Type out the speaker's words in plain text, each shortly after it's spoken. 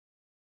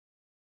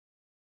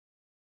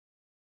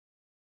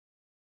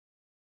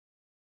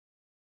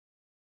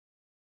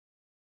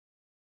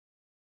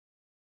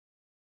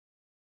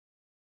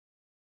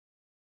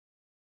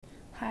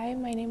Hi,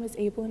 my name is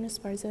Abelin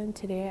Esparza, and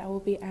today I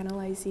will be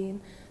analyzing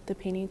the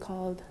painting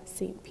called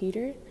St.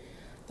 Peter.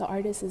 The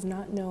artist is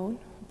not known,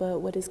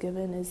 but what is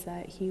given is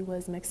that he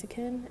was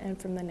Mexican and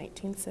from the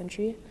 19th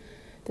century.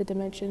 The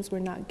dimensions were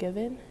not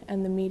given,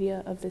 and the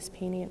media of this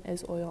painting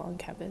is oil on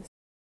canvas.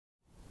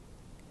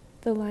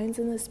 The lines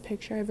in this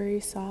picture are very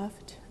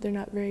soft. They're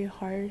not very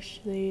harsh.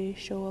 They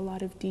show a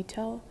lot of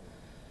detail.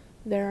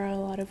 There are a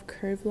lot of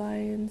curved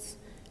lines,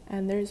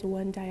 and there's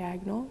one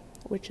diagonal,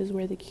 which is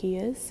where the key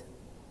is.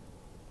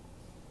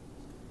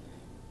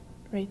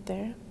 Right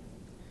there.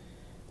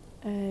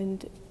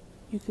 And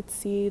you could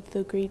see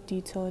the great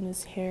detail in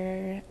his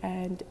hair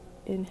and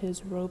in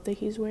his robe that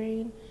he's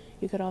wearing.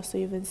 You could also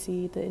even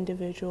see the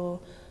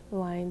individual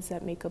lines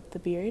that make up the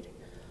beard.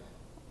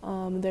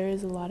 There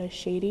is a lot of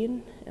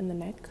shading in the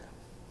neck.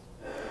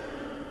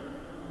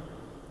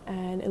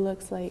 And it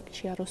looks like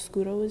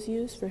chiaroscuro was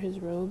used for his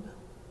robe.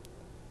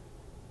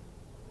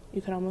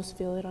 You can almost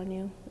feel it on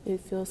you. It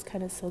feels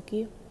kind of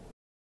silky.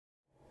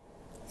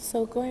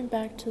 So going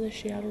back to the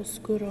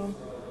chiaroscuro,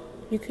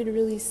 you could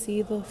really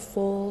see the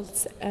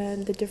folds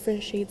and the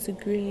different shades of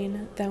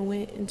green that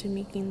went into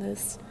making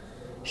this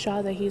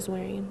shawl that he's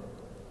wearing.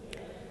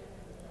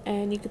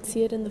 And you could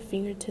see it in the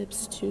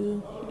fingertips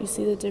too. You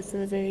see the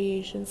different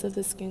variations of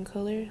the skin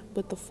color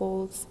with the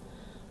folds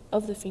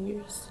of the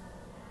fingers.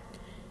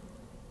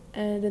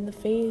 And in the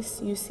face,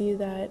 you see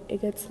that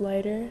it gets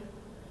lighter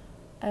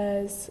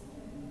as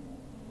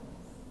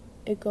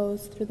it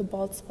goes through the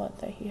bald spot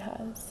that he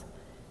has.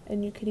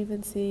 And you could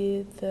even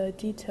see the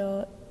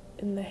detail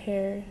in the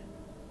hair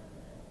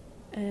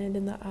and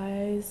in the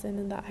eyes and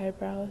in the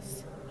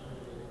eyebrows.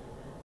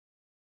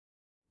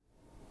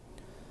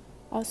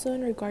 Also,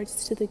 in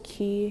regards to the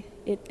key,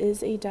 it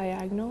is a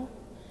diagonal,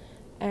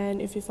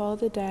 and if you follow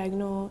the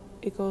diagonal,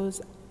 it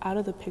goes out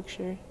of the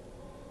picture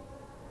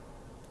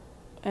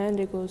and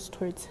it goes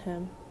towards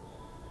him.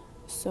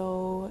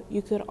 So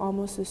you could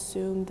almost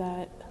assume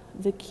that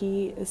the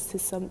key is to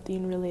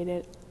something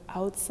related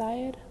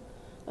outside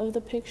of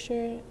the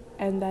picture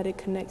and that it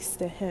connects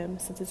to him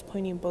since it's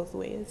pointing both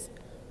ways.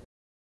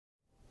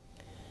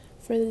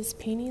 For this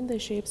painting, the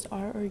shapes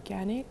are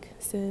organic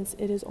since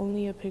it is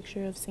only a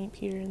picture of St.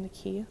 Peter and the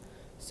key,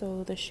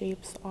 so the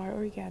shapes are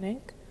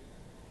organic.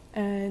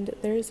 And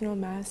there is no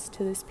mass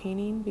to this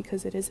painting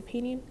because it is a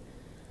painting,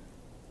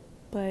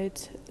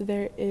 but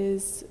there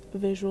is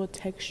visual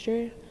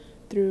texture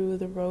through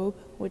the robe,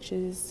 which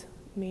is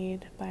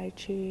made by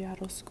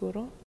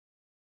chiaroscuro.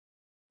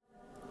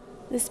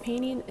 This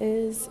painting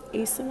is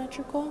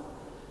asymmetrical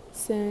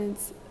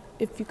since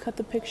if you cut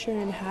the picture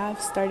in half,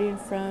 starting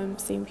from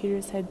St.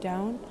 Peter's head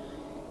down,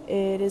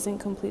 it isn't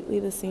completely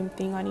the same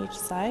thing on each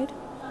side,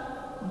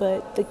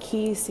 but the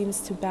key seems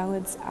to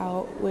balance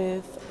out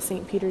with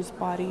St. Peter's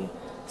body,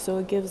 so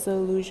it gives the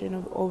illusion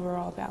of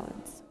overall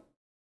balance.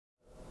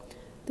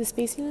 The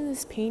spacing of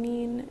this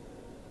painting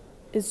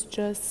is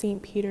just St.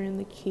 Peter and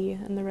the key,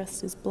 and the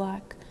rest is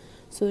black,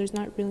 so there's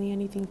not really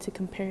anything to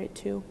compare it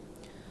to.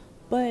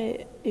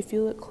 But if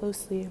you look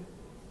closely,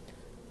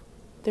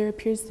 there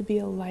appears to be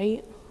a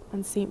light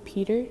on St.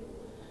 Peter,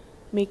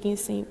 making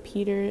St.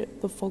 Peter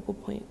the focal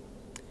point.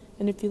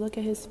 And if you look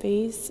at his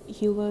face,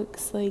 he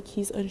looks like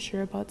he's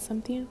unsure about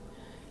something.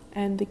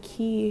 And the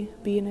key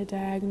being a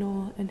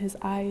diagonal and his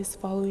eyes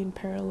following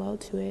parallel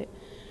to it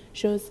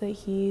shows that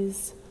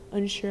he's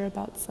unsure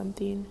about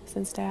something,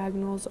 since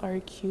diagonals are a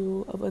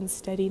cue of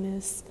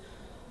unsteadiness,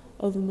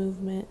 of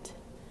movement.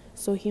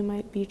 So he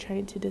might be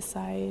trying to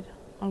decide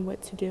on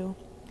what to do.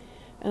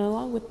 And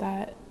along with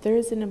that, there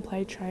is an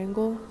implied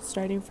triangle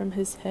starting from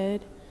his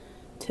head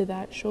to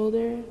that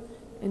shoulder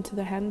and to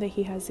the hand that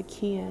he has a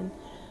key in.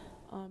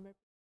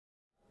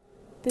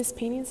 This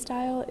painting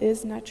style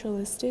is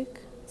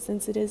naturalistic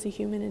since it is a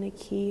human and a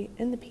key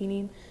in the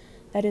painting.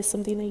 That is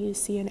something that you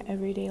see in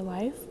everyday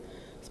life,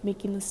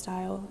 making the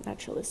style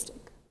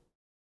naturalistic.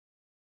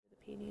 The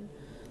painting,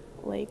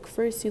 like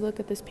first you look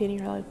at this painting,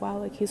 you're like, wow,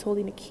 like he's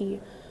holding a key,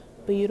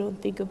 but you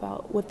don't think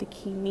about what the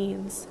key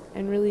means.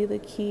 And really the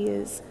key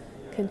is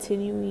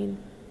continuing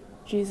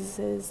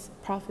Jesus's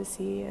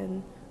prophecy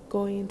and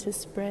going to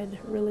spread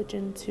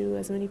religion to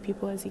as many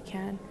people as he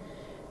can.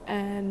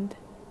 And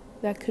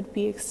that could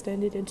be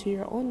extended into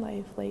your own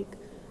life. Like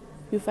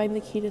you find the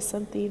key to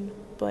something,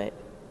 but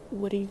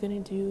what are you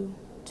gonna do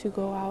to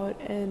go out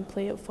and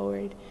play it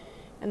forward?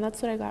 And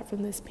that's what I got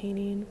from this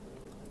painting.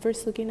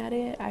 First looking at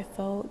it, I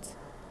felt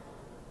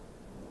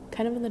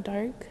kind of in the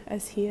dark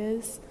as he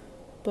is,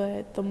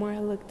 but the more I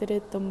looked at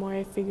it, the more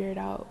I figured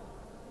out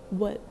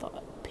what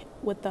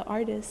the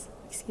artist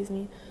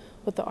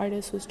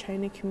was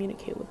trying to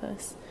communicate with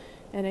us.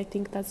 And I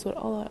think that's what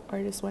all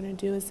artists want to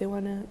do, is they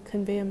want to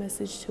convey a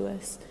message to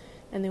us,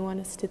 and they want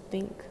us to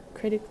think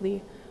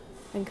critically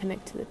and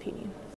connect to the painting.